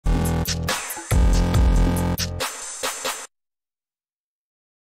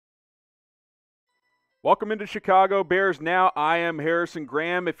Welcome into Chicago Bears Now. I am Harrison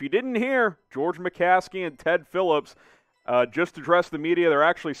Graham. If you didn't hear, George McCaskey and Ted Phillips just addressed the media. They're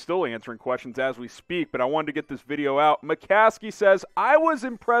actually still answering questions as we speak, but I wanted to get this video out. McCaskey says, I was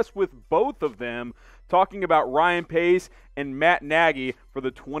impressed with both of them, talking about Ryan Pace and Matt Nagy for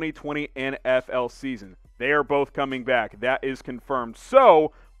the 2020 NFL season. They are both coming back. That is confirmed.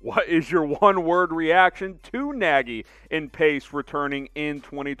 So, what is your one-word reaction to Nagy and Pace returning in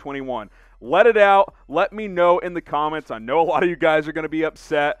 2021? Let it out. Let me know in the comments. I know a lot of you guys are going to be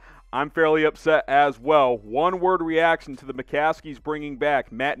upset. I'm fairly upset as well. One-word reaction to the McCaskeys bringing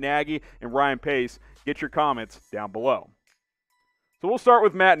back Matt Nagy and Ryan Pace. Get your comments down below. So we'll start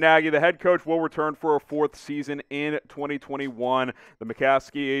with Matt Nagy. The head coach will return for a fourth season in 2021. The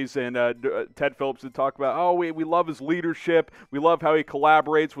McCaskeys and Ted Phillips did talk about, we love his leadership. We love how he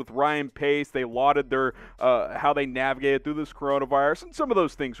collaborates with Ryan Pace. They lauded their how they navigated through this coronavirus, and some of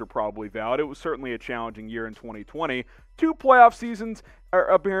those things are probably valid. It was certainly a challenging year in 2020. 2 playoff seasons or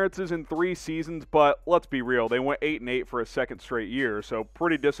appearances in 3 seasons, but let's be real. They went 8-8 for a second straight year, so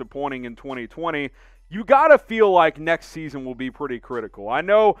pretty disappointing in 2020. You got to feel like next season will be pretty critical. I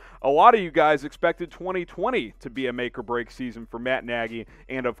know a lot of you guys expected 2020 to be a make-or-break season for Matt Nagy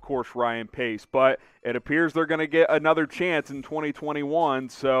and, of course, Ryan Pace, but it appears they're going to get another chance in 2021,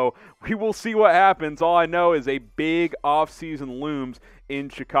 so we will see what happens. All I know is a big offseason looms in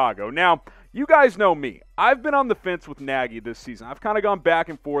Chicago. Now, you guys know me. I've been on the fence with Nagy this season. I've kind of gone back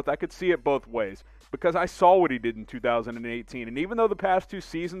and forth. I could see it both ways because I saw what he did in 2018. And even though the past 2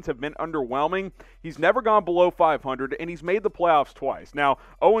 seasons have been underwhelming, he's never gone below 500, and he's made the playoffs twice. Now,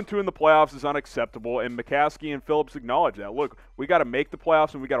 0-2 in the playoffs is unacceptable, and McCaskey and Phillips acknowledge that. Look, we got to make the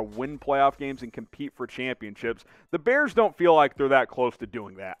playoffs, and we got to win playoff games and compete for championships. The Bears don't feel like they're that close to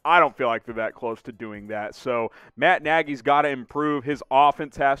doing that. I don't feel like they're that close to doing that. So Matt Nagy's got to improve. His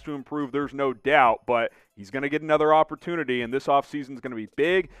offense has to improve. There's no doubt, but he's going to get another opportunity, and this offseason is going to be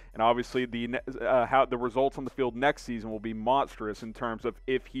big, and obviously how the results on the field next season will be monstrous in terms of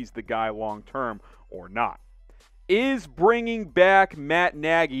if he's the guy long-term or not. Is bringing back Matt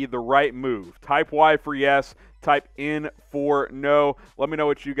Nagy the right move? Type Y for yes, type N for no. Let me know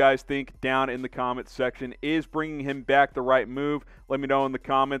what you guys think down in the comments section. Is bringing him back the right move? Let me know in the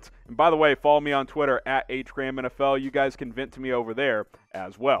comments. And by the way, follow me on Twitter at HGrahamNFL. You guys can vent to me over there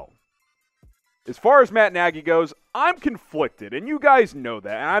as well. As far as Matt Nagy goes, I'm conflicted, and you guys know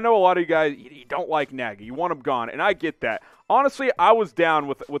that. And I know a lot of you guys, you don't like Nagy. You want him gone, and I get that. Honestly, I was down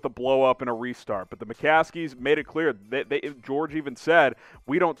with a blow-up and a restart, but the McCaskeys made it clear. George even said,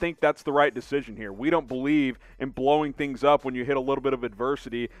 we don't think that's the right decision here. We don't believe in blowing things up when you hit a little bit of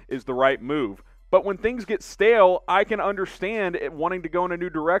adversity is the right move. But when things get stale, I can understand it wanting to go in a new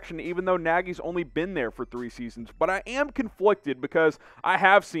direction, even though Nagy's only been there for 3 seasons. But I am conflicted because I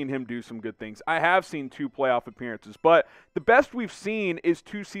have seen him do some good things. I have seen 2 playoff appearances. But the best we've seen is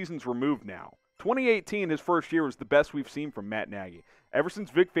 2 seasons removed now. 2018, his first year, was the best we've seen from Matt Nagy. Ever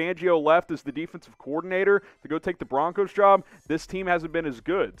since Vic Fangio left as the defensive coordinator to go take the Broncos job, this team hasn't been as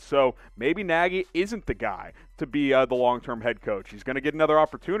good. So maybe Nagy isn't the guy to be the long-term head coach. He's going to get another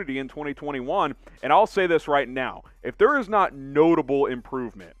opportunity in 2021. And I'll say this right now. If there is not notable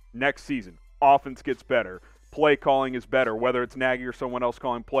improvement next season, offense gets better, play calling is better, whether it's Nagy or someone else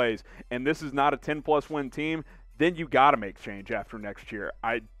calling plays, and this is not a 10-plus win team, then you got to make change after next year.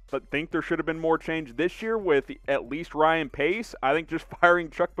 But think there should have been more change this year with at least Ryan Pace. I think just firing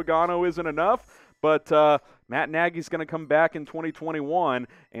Chuck Pagano isn't enough. But Matt Nagy's going to come back in 2021,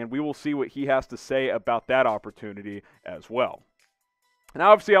 and we will see what he has to say about that opportunity as well. And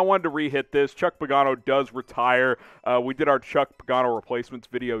obviously, I wanted to re-hit this. Chuck Pagano does retire. We did our Chuck Pagano replacements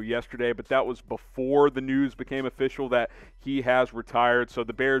video yesterday, but that was before the news became official that he has retired. So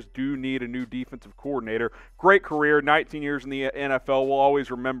the Bears do need a new defensive coordinator. Great career, 19 years in the NFL. We'll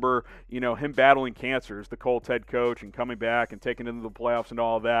always remember, him battling cancer as the Colts head coach and coming back and taking into the playoffs and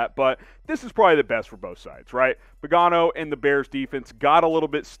all of that. But this is probably the best for both sides, right? Pagano and the Bears defense got a little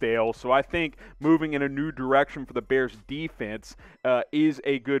bit stale, so I think moving in a new direction for the Bears defense is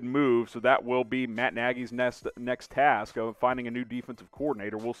a good move. So that will be Matt Nagy's next task of finding a new defensive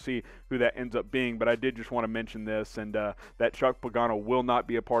coordinator. We'll see who that ends up being, but I did just want to mention this, and that Chuck Pagano will not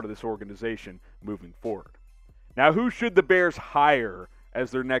be a part of this organization moving forward. Now, who should the Bears hire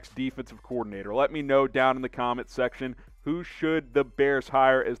as their next defensive coordinator? Let me know down in the comments section. Who should the Bears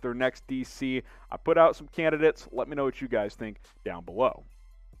hire as their next DC? I put out some candidates. Let me know what you guys think down below.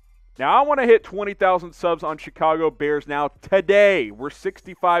 Now, I want to hit 20,000 subs on Chicago Bears now today. We're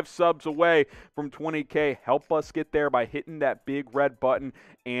 65 subs away from 20K. Help us get there by hitting that big red button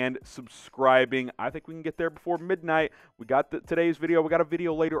and subscribing. I think we can get there before midnight. We got today's video. We got a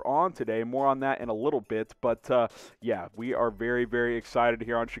video later on today. More on that in a little bit. But, yeah, we are very, very excited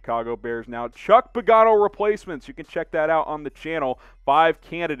here on Chicago Bears now. Chuck Pagano replacements. You can check that out on the channel. 5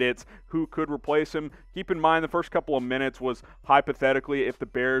 candidates who could replace him. Keep in mind the first couple of minutes was hypothetically if the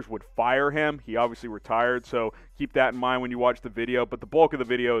Bears would fire him. He obviously retired, so keep that in mind when you watch the video. But the bulk of the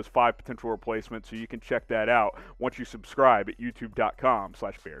video is 5 potential replacements, so you can check that out once you subscribe at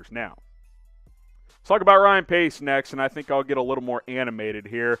youtube.com/BearsNow. Let's talk about Ryan Pace next, and I think I'll get a little more animated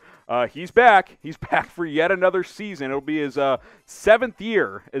here. He's back. He's back for yet another season. It'll be his 7th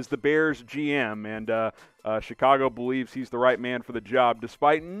year as the Bears GM, and Chicago believes he's the right man for the job,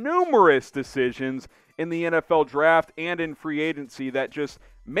 despite numerous decisions in the NFL draft and in free agency that just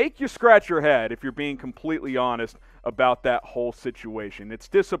make you scratch your head if you're being completely honest about that whole situation. It's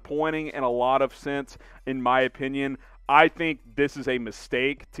disappointing in a lot of sense, in my opinion. I think this is a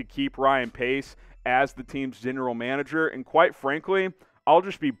mistake to keep Ryan Pace as the team's general manager, and quite frankly, I'll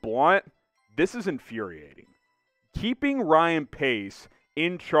just be blunt, this is infuriating. Keeping Ryan Pace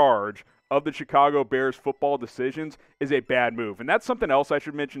in charge of the Chicago Bears football decisions is a bad move. And that's something else I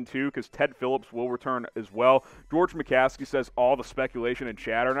should mention too, because Ted Phillips will return as well. George McCaskey says all the speculation and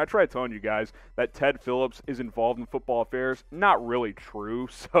chatter, and I tried telling you guys that Ted Phillips is involved in football affairs. Not really true,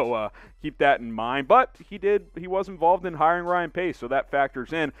 so keep that in mind. But he was involved in hiring Ryan Pace, so that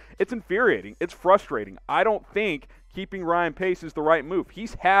factors in. It's infuriating. It's frustrating. I don't think keeping Ryan Pace is the right move.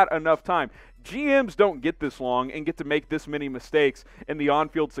 He's had enough time. GMs don't get this long and get to make this many mistakes and the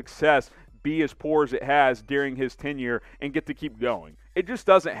on-field success be as poor as it has during his tenure and get to keep going. It just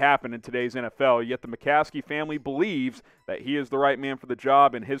doesn't happen in today's NFL, yet the McCaskey family believes that he is the right man for the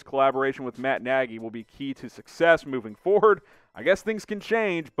job, and his collaboration with Matt Nagy will be key to success moving forward. I guess things can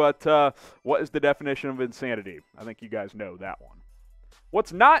change, but what is the definition of insanity? I think you guys know that one.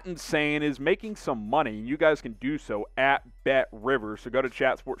 What's not insane is making some money, and you guys can do so at BetRivers. So go to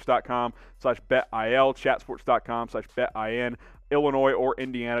chatsports.com/betil, chatsports.com/betin, Illinois or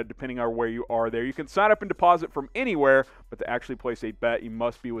Indiana, depending on where you are there. You can sign up and deposit from anywhere, but to actually place a bet, you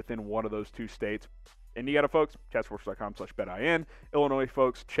must be within one of those 2 states. Indiana folks, chatsports.com/betin. Illinois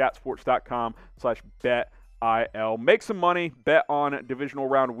folks, chatsports.com/betil. Make some money, bet on divisional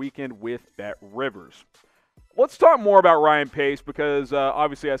round weekend with BetRivers. Let's talk more about Ryan Pace because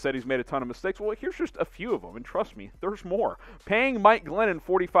obviously I said he's made a ton of mistakes. Well, here's just a few of them, and trust me, there's more. Paying Mike Glennon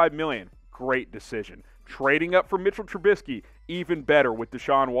 $45 million, great decision. Trading up for Mitchell Trubisky, even better with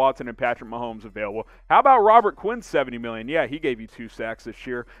Deshaun Watson and Patrick Mahomes available. How about Robert Quinn's $70 million? Yeah, he gave you 2 sacks this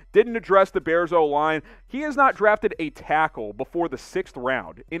year. Didn't address the Bears O-line. He has not drafted a tackle before the 6th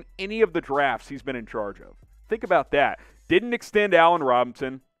round in any of the drafts he's been in charge of. Think about that. Didn't extend Allen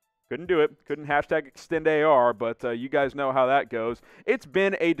Robinson. Couldn't do it. Couldn't extend AR, but you guys know how that goes. It's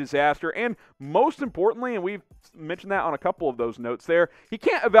been a disaster, and most importantly, and we've mentioned that on a couple of those notes there, he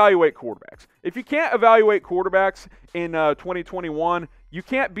can't evaluate quarterbacks. If you can't evaluate quarterbacks in 2021, you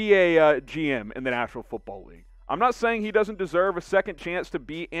can't be a GM in the National Football League. I'm not saying he doesn't deserve a second chance to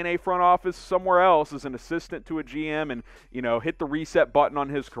be in a front office somewhere else as an assistant to a GM and, hit the reset button on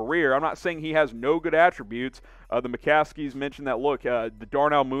his career. I'm not saying he has no good attributes. The McCaskies mentioned that, look, the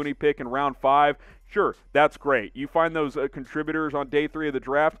Darnell Mooney pick in round 5, sure, that's great. You find those contributors on day 3 of the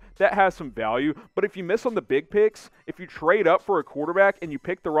draft, that has some value. But if you miss on the big picks, if you trade up for a quarterback and you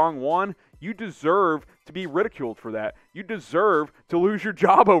pick the wrong one, you deserve to be ridiculed for that. You deserve to lose your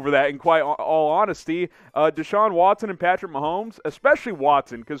job over that, in quite all honesty. Deshaun Watson and Patrick Mahomes, especially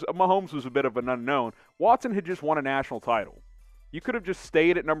Watson, because Mahomes was a bit of an unknown. Watson had just won a national title. You could have just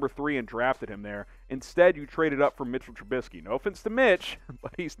stayed at number 3 and drafted him there. Instead, you traded up for Mitchell Trubisky. No offense to Mitch,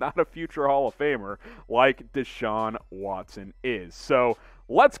 but he's not a future Hall of Famer like Deshaun Watson is. So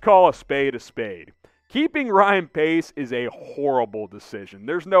let's call a spade a spade. Keeping Ryan Pace is a horrible decision.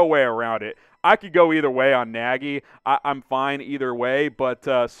 There's no way around it. I could go either way on Nagy. I'm fine either way, but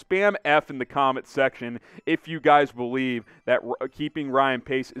spam F in the comment section if you guys believe that keeping Ryan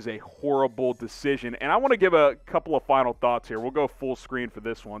Pace is a horrible decision. And I want to give a couple of final thoughts here. We'll go full screen for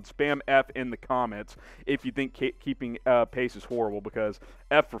this one. Spam F in the comments if you think keeping Pace is horrible, because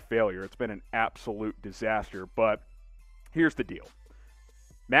F for failure. It's been an absolute disaster. But here's the deal.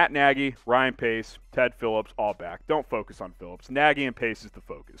 Matt Nagy, Ryan Pace, Ted Phillips, all back. Don't focus on Phillips. Nagy and Pace is the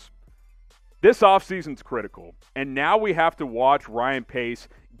focus. This offseason's critical, and now we have to watch Ryan Pace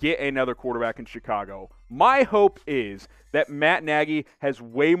get another quarterback in Chicago. My hope is that Matt Nagy has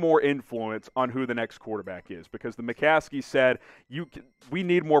way more influence on who the next quarterback is, because the McCaskey said, we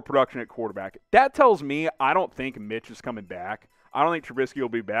need more production at quarterback. That tells me I don't think Mitch is coming back. I don't think Trubisky will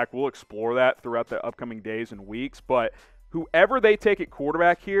be back. We'll explore that throughout the upcoming days and weeks, but whoever they take at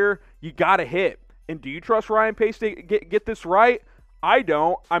quarterback here, you got to hit. And do you trust Ryan Pace to get this right? I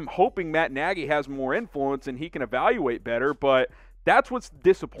don't. I'm hoping Matt Nagy has more influence and he can evaluate better, but that's what's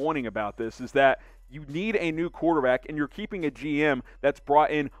disappointing about this, is that you need a new quarterback, and you're keeping a GM that's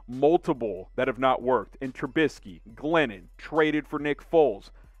brought in multiple that have not worked. And Trubisky, Glennon, traded for Nick Foles.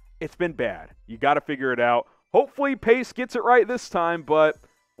 It's been bad. You got to figure it out. Hopefully Pace gets it right this time, but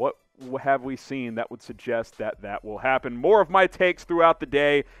what have we seen that would suggest that will happen? More of my takes throughout the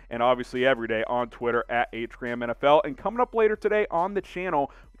day and obviously every day on Twitter at HGramNFL. And coming up later today on the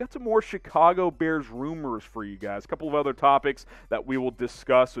channel, we got some more Chicago Bears rumors for you guys. A couple of other topics that we will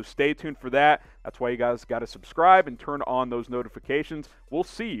discuss, so stay tuned for that. That's why you guys got to subscribe and turn on those notifications. We'll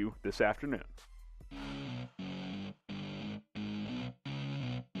see you this afternoon.